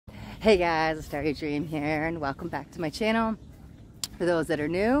Hey guys, it's Start Your Dream here and welcome back to my channel. For those that are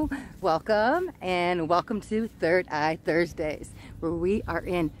new, welcome, and welcome to Third Eye Thursdays, where we are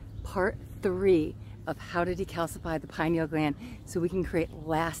in part 3 of how to decalcify the pineal gland so we can create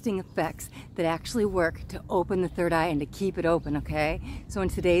lasting effects that actually work to open the third eye and to keep it open, okay? So in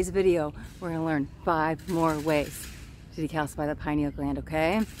today's video, we're gonna learn 5 more ways to decalcify the pineal gland,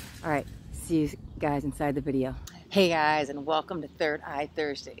 okay? All right, see you guys inside the video. Hey guys, and welcome to Third Eye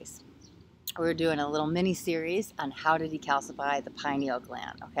Thursdays. We're doing a little mini series on how to decalcify the pineal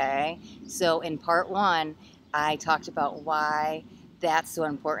gland, okay? So in part 1, I talked about why that's so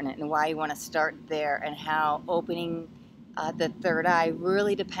important and why you want to start there, and how opening the third eye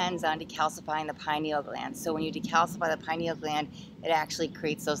really depends on decalcifying the pineal gland. So when you decalcify the pineal gland, it actually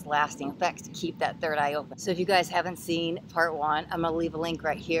creates those lasting effects to keep that third eye open. So if you guys haven't seen part 1, I'm going to leave a link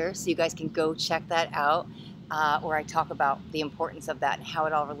right here so you guys can go check that out. Where I talk about the importance of that and how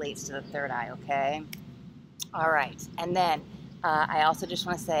it all relates to the third eye, okay? All right, and then I also just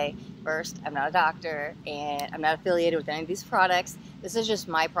want to say, first, I'm not a doctor and I'm not affiliated with any of these products. This is just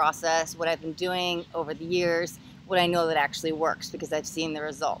my process, what I've been doing over the years, what I know that actually works because I've seen the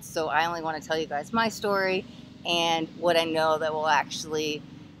results. So I only want to tell you guys my story and what I know that will actually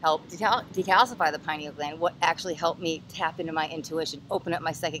help decalcify the pineal gland, what actually helped me tap into my intuition, open up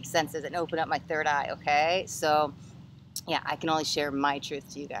my psychic senses, and open up my third eye, okay? So, yeah, I can only share my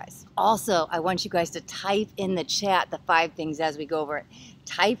truth to you guys. Also, I want you guys to type in the chat the 5 things as we go over it.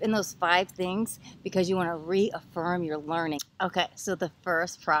 Type in those 5 things because you want to reaffirm your learning. Okay, so the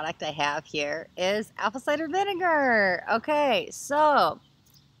first product I have here is apple cider vinegar. Okay, so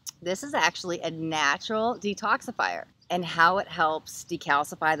this is actually a natural detoxifier. And how it helps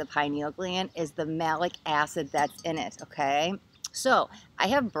decalcify the pineal gland is the malic acid that's in it, okay? So I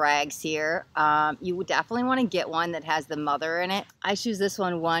have Bragg's here. You would definitely want to get one that has the mother in it. I choose this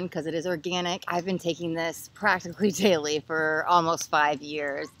one because it is organic. I've been taking this practically daily for almost 5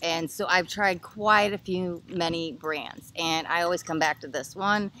 years. And so I've tried quite a few, many brands. And I always come back to this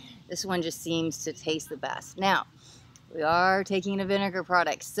one. This one just seems to taste the best. Now, we are taking a vinegar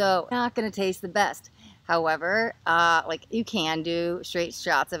product, so not going to taste the best. However, like you can do straight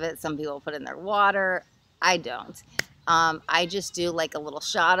shots of it. Some people put in their water. I don't. I just do like a little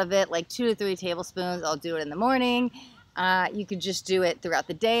shot of it, like 2 to 3 tablespoons. I'll do it in the morning. You could just do it throughout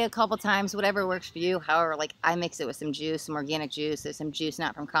the day a couple times, whatever works for you. However, like I mix it with some juice, some organic juice. There's some juice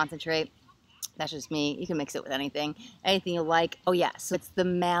not from concentrate. That's just me. You can mix it with anything you like. Oh yeah, so it's the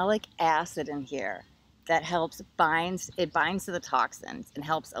malic acid in here that helps binds to the toxins and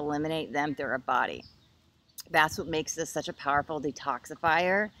helps eliminate them through our body. That's what makes this such a powerful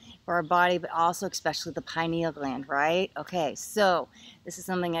detoxifier for our body, but also especially the pineal gland, right? Okay, so this is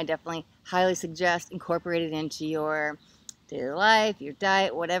something I definitely highly suggest incorporating into your daily life, your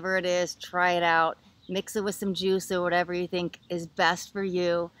diet, whatever it is. Try it out. Mix it with some juice or whatever you think is best for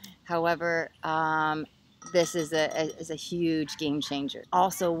you. However, this is a huge game changer.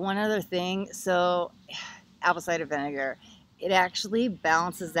 Also, one other thing, so apple cider vinegar, it actually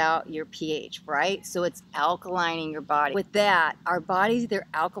balances out your pH, right? So it's alkalining your body. With that, our body's either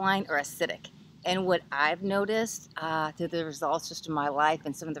alkaline or acidic. And what I've noticed through the results just in my life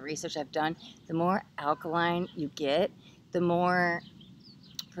and some of the research I've done, the more alkaline you get, the more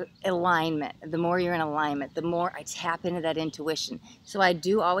alignment, the more you're in alignment, the more I tap into that intuition. So I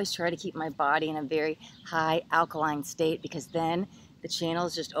do always try to keep my body in a very high alkaline state, because then the channel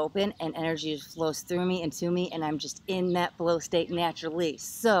is just open and energy just flows through me and to me, and I'm just in that flow state naturally.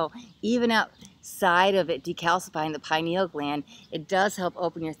 So even outside of it decalcifying the pineal gland, it does help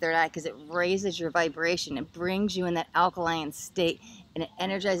open your third eye because it raises your vibration. It brings you in that alkaline state and it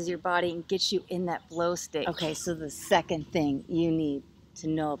energizes your body and gets you in that flow state. Okay, so the second thing you need to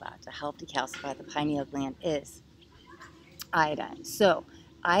know about to help decalcify the pineal gland is iodine. So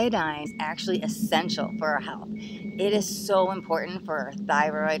iodine is actually essential for our health. It is so important for our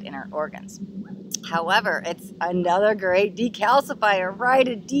thyroid and our organs. However, it's another great decalcifier, right?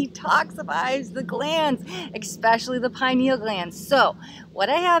 It detoxifies the glands, especially the pineal glands. So what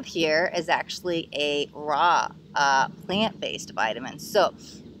I have here is actually a raw plant-based vitamin. So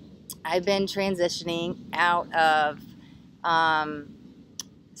I've been transitioning out of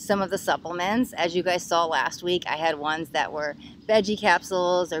some of the supplements. As you guys saw last week, I had ones that were veggie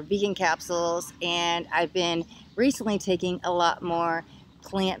capsules or vegan capsules, and I've been recently taking a lot more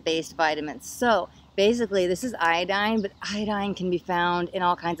plant-based vitamins. So basically this is iodine, but iodine can be found in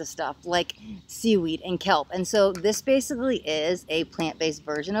all kinds of stuff like seaweed and kelp. And so this basically is a plant-based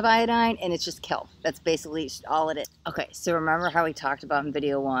version of iodine, and it's just kelp. That's basically all it is. Okay, so remember how we talked about in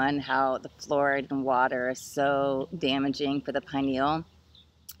video 1 how the fluoride in water is so damaging for the pineal?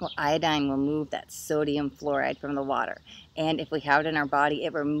 Well, iodine will move that sodium fluoride from the water. And if we have it in our body,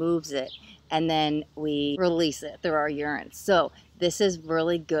 it removes it. And then we release it through our urine. So this is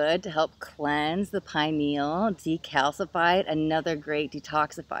really good to help cleanse the pineal, decalcify it, another great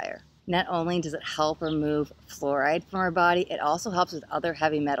detoxifier. Not only does it help remove fluoride from our body, it also helps with other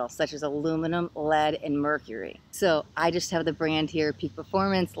heavy metals such as aluminum, lead, and mercury. So I just have the brand here, Peak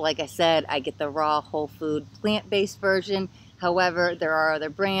Performance. Like I said, I get the raw, whole food, plant-based version. However, there are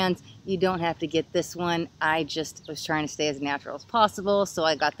other brands. You don't have to get this one. I just was trying to stay as natural as possible, so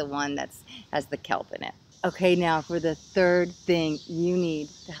I got the one that has the kelp in it. Okay, now for the third thing you need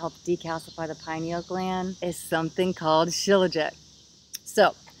to help decalcify the pineal gland is something called Shilajit.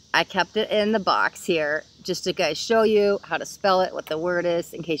 So I kept it in the box here just to guys show you how to spell it, what the word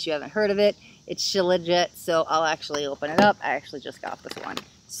is, in case you haven't heard of it. It's Shilajit, so I'll actually open it up. I actually just got this one.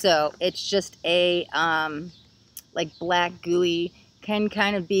 So it's just a like black gooey, can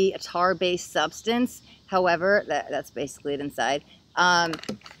kind of be a tar-based substance. However, that's basically it inside.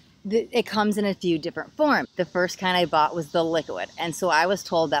 It comes in a few different forms. The first kind I bought was the liquid, and so I was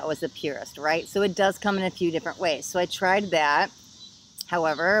told that was the purest, right? So it does come in a few different ways. So I tried that.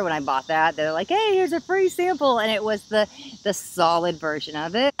 However, when I bought that, they're like, hey, here's a free sample. And it was the solid version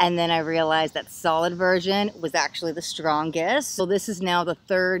of it. And then I realized that solid version was actually the strongest. So this is now the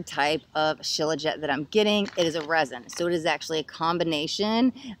third type of Shilajit that I'm getting. It is a resin. So it is actually a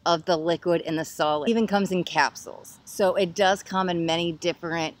combination of the liquid and the solid. It even comes in capsules. So it does come in many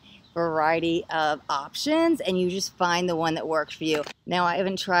different variety of options, and you just find the one that works for you. Now, I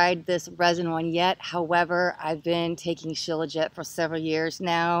haven't tried this resin one yet. However, I've been taking Shilajit for several years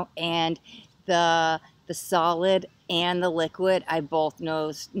now, and the solid and the liquid, I both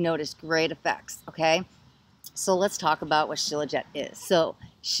noticed great effects, okay? So let's talk about what Shilajit is. So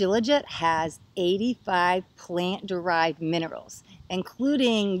Shilajit has 85 plant-derived minerals,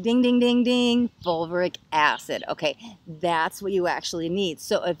 including, ding, ding, ding, ding, fulvic acid. Okay, that's what you actually need.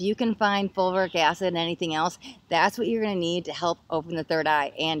 So if you can find fulvic acid and anything else, that's what you're gonna need to help open the third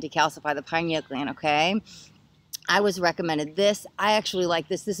eye and decalcify the pineal gland, okay? I was recommended this. I actually like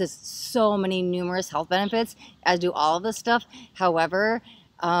this. This has so many numerous health benefits, as do all of this stuff. However,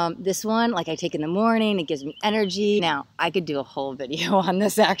 this one, like I take in the morning, it gives me energy. Now, I could do a whole video on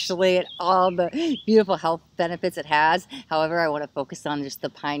this actually, and all the beautiful health benefits it has. However, I want to focus on just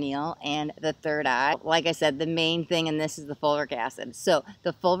the pineal and the third eye. Like I said, the main thing in this is the fulvic acid. So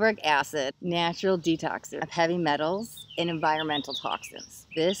the fulvic acid, natural detoxer of heavy metals and environmental toxins.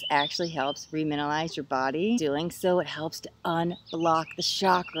 This actually helps remineralize your body. Doing so, it helps to unblock the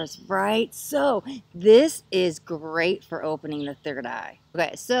chakras, right? So this is great for opening the third eye.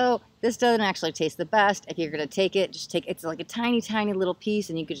 Okay, so this doesn't actually taste the best. If you're gonna take it, just take, it's like a tiny, tiny little piece,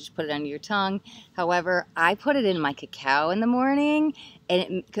 and you could just put it under your tongue. However, I put it in my cacao in the morning,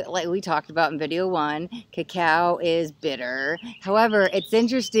 and like we talked about in video 1, cacao is bitter. However, it's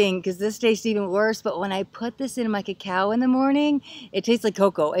interesting because this tastes even worse, but when I put this in my cacao in the morning, it tastes like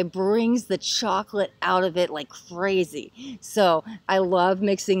cocoa. It brings the chocolate out of it like crazy. So I love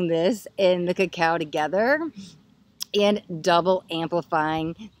mixing this and the cacao together and double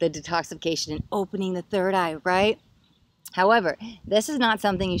amplifying the detoxification and opening the third eye, right? However, this is not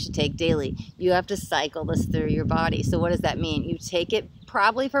something you should take daily. You have to cycle this through your body. So what does that mean? You take it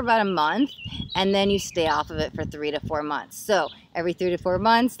probably for about a month, and then you stay off of it for 3 to 4 months. So every 3 to 4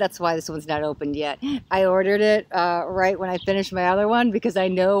 months, that's why this one's not opened yet. I ordered it right when I finished my other one, because I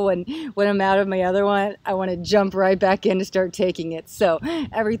know when I'm out of my other one, I want to jump right back in to start taking it. So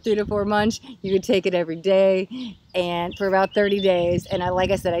every 3 to 4 months, you could take it every day, and for about 30 days. And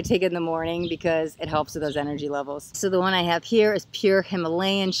like I said, I take it in the morning because it helps with those energy levels. So the one I have here is pure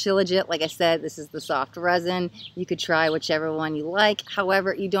Himalayan Shilajit. Like I said, this is the soft resin. You could try whichever one you like.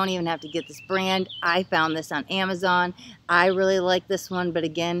 However, you don't even have to get this brand. I found this on Amazon. I really like this one, but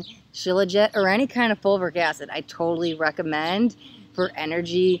again, Shilajit or any kind of fulvic acid, I totally recommend for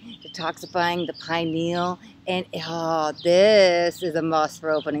energy, detoxifying the pineal, and oh, this is a must for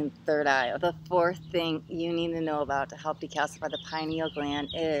opening the third eye. The fourth thing you need to know about to help decalcify the pineal gland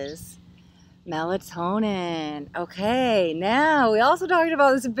is melatonin. Okay, now we also talked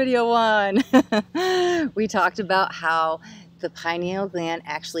about this in video 1. We talked about how the pineal gland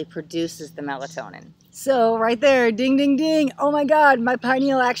actually produces the melatonin. So right there, ding, ding, ding. Oh my God, my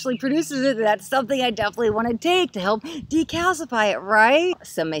pineal actually produces it. That's something I definitely want to take to help decalcify it, right?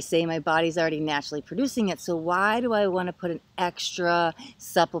 Some may say my body's already naturally producing it, so why do I want to put an extra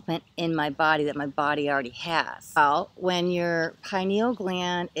supplement in my body that my body already has? Well, when your pineal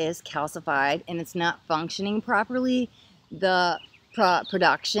gland is calcified and it's not functioning properly, the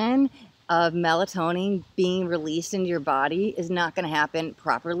production of melatonin being released into your body is not going to happen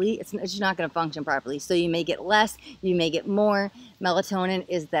properly. It's just not going to function properly. So you may get less, you may get more. Melatonin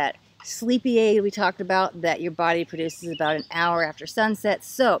is that sleepy aid we talked about that your body produces about an hour after sunset.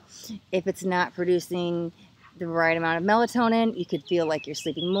 So if it's not producing the right amount of melatonin, you could feel like you're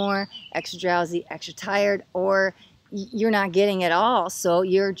sleeping more, extra drowsy, extra tired, or you're not getting it all. So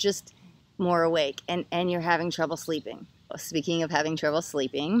you're just more awake and you're having trouble sleeping. Speaking of having trouble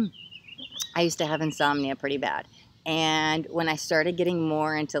sleeping, I used to have insomnia pretty bad. And when I started getting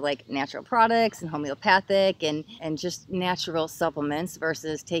more into like natural products and homeopathic and just natural supplements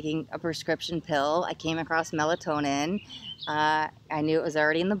versus taking a prescription pill, I came across melatonin. I knew it was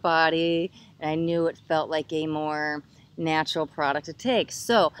already in the body, and I knew it felt like a more natural product to take.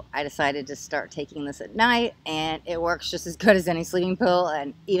 So I decided to start taking this at night, and it works just as good as any sleeping pill,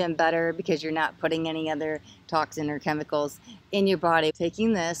 and even better because you're not putting any other toxin or chemicals in your body.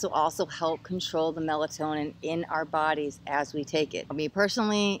 Taking this will also help control the melatonin in our bodies as we take it. For me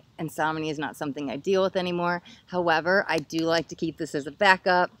personally, insomnia is not something I deal with anymore. However, I do like to keep this as a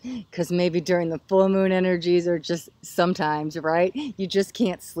backup because maybe during the full moon energies, or just sometimes, right? You just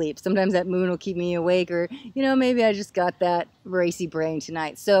can't sleep. Sometimes that moon will keep me awake, or, you know, maybe I just got that racy brain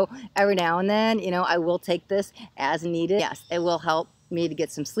tonight. So every now and then, you know, I will take this as needed. Yes, it will help me to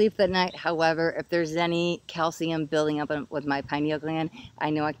get some sleep that night. However, if there's any calcium building up with my pineal gland, I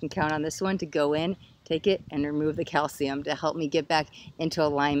know I can count on this one to go in, take it, and remove the calcium to help me get back into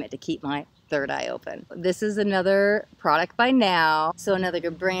alignment to keep my third eye open. This is another product by Now. So another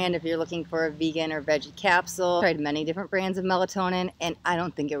good brand if you're looking for a vegan or veggie capsule. I've tried many different brands of melatonin, and I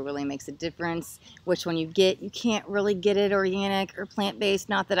don't think it really makes a difference which one you get. You can't really get it organic or plant-based,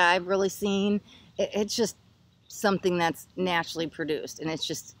 not that I've really seen. It's just something that's naturally produced, and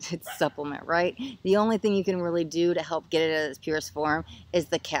it's supplement, right? The only thing you can really do to help get it at its purest form is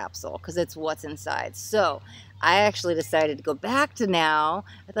the capsule, because it's what's inside. So I actually decided to go back to Now.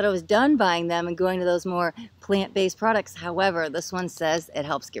 I thought I was done buying them and going to those more plant-based products. However, this one says it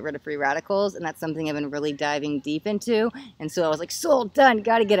helps get rid of free radicals, and that's something I've been really diving deep into. And so I was like, sold, done,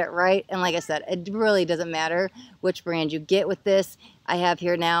 got to get it right. And like I said, it really doesn't matter which brand you get with this. I have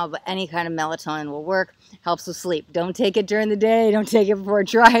here Now, but any kind of melatonin will work. Helps with sleep. Don't take it during the day. Don't take it before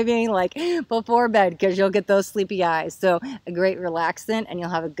driving, like before bed, because you'll get those sleepy eyes. So a great relaxant, and you'll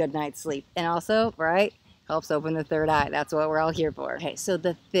have a good night's sleep. And also, right, helps open the third eye. That's what we're all here for. Okay, so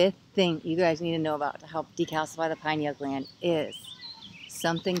the fifth thing you guys need to know about to help decalcify the pineal gland is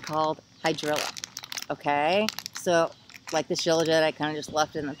something called Hydrilla. Okay, so like the Shilajit, I kind of just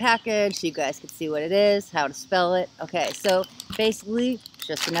left it in the package so you guys could see what it is, how to spell it. Okay, so basically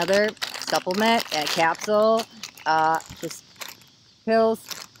just another supplement and a capsule, just pills,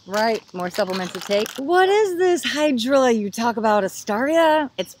 right? More supplements to take. What is this Hydrilla? You talk about Astaria?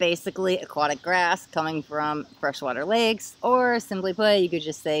 It's basically aquatic grass coming from freshwater lakes, or simply put, you could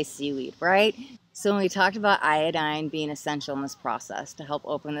just say seaweed, right? So when we talked about iodine being essential in this process to help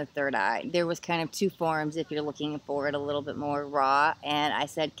open the third eye, there was kind of two forms if you're looking for it a little bit more raw, and I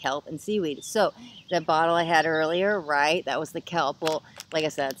said kelp and seaweed. So that bottle I had earlier, right, that was the kelp. Well, like I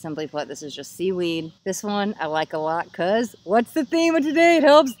said, simply put, this is just seaweed. This one I like a lot because what's the theme of today? It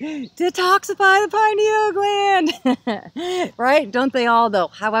helps detoxify the pineal gland, right? Don't they all though?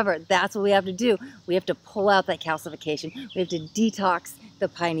 However, that's what we have to do. We have to pull out that calcification. We have to detox the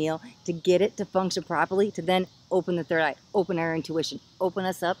pineal to get it to function properly, to then open the third eye, open our intuition, open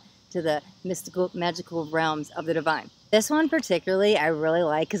us up to the mystical, magical realms of the divine. This one particularly I really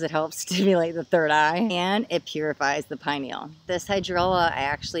like because it helps stimulate the third eye and it purifies the pineal. This Hydrilla, I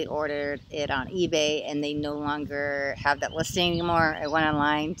actually ordered it on eBay and they no longer have that listing anymore. I went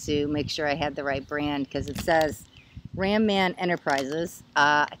online to make sure I had the right brand because it says Ram Man Enterprises.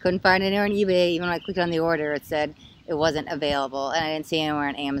 I couldn't find it anywhere on eBay. Even when I clicked on the order, it said it wasn't available, and I didn't see it anywhere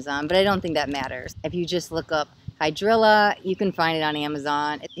on Amazon, but I don't think that matters. If you just look up Hydrilla, you can find it on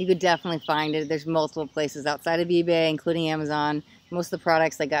Amazon. You could definitely find it. There's multiple places outside of eBay, including Amazon. Most of the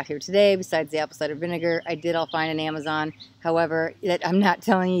products I got here today, besides the apple cider vinegar, I did all find on Amazon. However, I'm not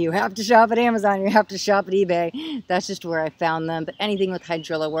telling you have to shop at Amazon, you have to shop at eBay. That's just where I found them. But anything with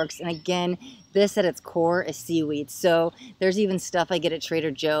Hydrilla works. And again, this at its core is seaweed. So there's even stuff I get at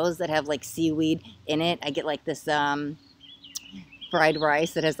Trader Joe's that have like seaweed in it. I get like this fried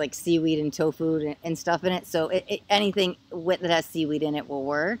rice that has like seaweed and tofu and stuff in it. So anything that has seaweed in it will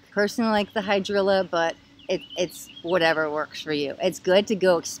work. Personally, I like the Hydrilla, but it's whatever works for you. It's good to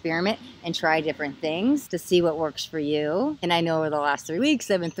go experiment and try different things to see what works for you. And I know over the last 3 weeks,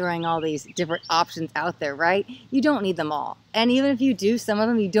 I've been throwing all these different options out there, right? You don't need them all. And even if you do some of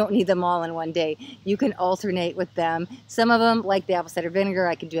them, you don't need them all in one day. You can alternate with them. Some of them, like the apple cider vinegar,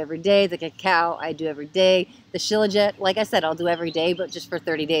 I can do every day. The cacao, I do every day. The shilajit, like I said, I'll do every day, but just for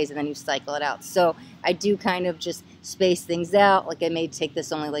 30 days, and then you cycle it out. So I do kind of just space things out. Like I may take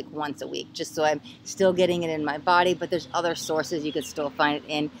this only like once a week, just so I'm still getting it in my body, but there's other sources you could still find it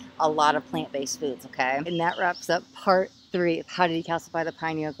in a lot of plant-based foods, okay? And that wraps up part 3 of how to decalcify the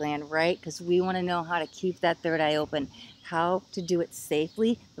pineal gland, right? Because we want to know how to keep that third eye open, how to do it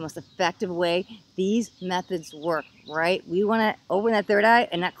safely, the most effective way. These methods work, right? We want to open that third eye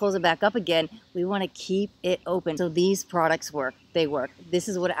and not close it back up again. We want to keep it open. So these products work. They work. This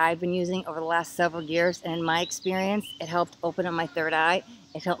is what I've been using over the last several years, and in my experience, it helped open up my third eye.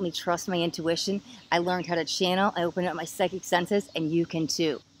 It helped me trust my intuition. I learned how to channel. I opened up my psychic senses, and you can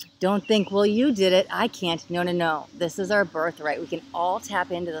too. Don't think, well, you did it, I can't. No, no, no. This is our birthright. We can all tap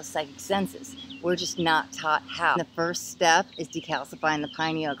into those psychic senses. We're just not taught how. The first step is decalcifying the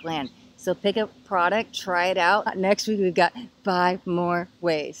pineal gland. So pick a product, try it out. Next week, we've got 5 more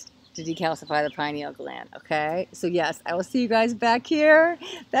ways to decalcify the pineal gland, okay? So yes, I will see you guys back here,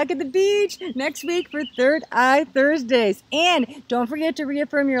 back at the beach next week for Third Eye Thursdays. And don't forget to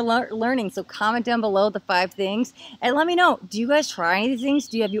reaffirm your learning. So comment down below the 5 things and let me know, do you guys try any of these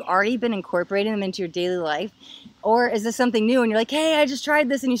things? Have you already been incorporating them into your daily life? Or is this something new and you're like, hey, I just tried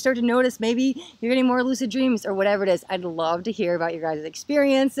this, and you start to notice maybe you're getting more lucid dreams or whatever it is. I'd love to hear about your guys'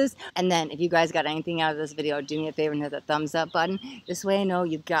 experiences. And then if you guys got anything out of this video, do me a favor and hit that thumbs up button. This way I know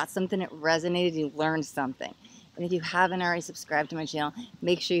you got something that resonated, you learned something. And if you haven't already subscribed to my channel,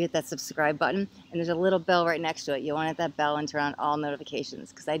 make sure you hit that subscribe button. And there's a little bell right next to it. You'll want to hit that bell and turn on all notifications,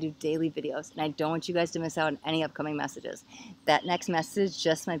 because I do daily videos and I don't want you guys to miss out on any upcoming messages. That next message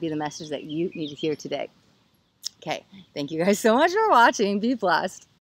just might be the message that you need to hear today. Okay, thank you guys so much for watching. Be blessed.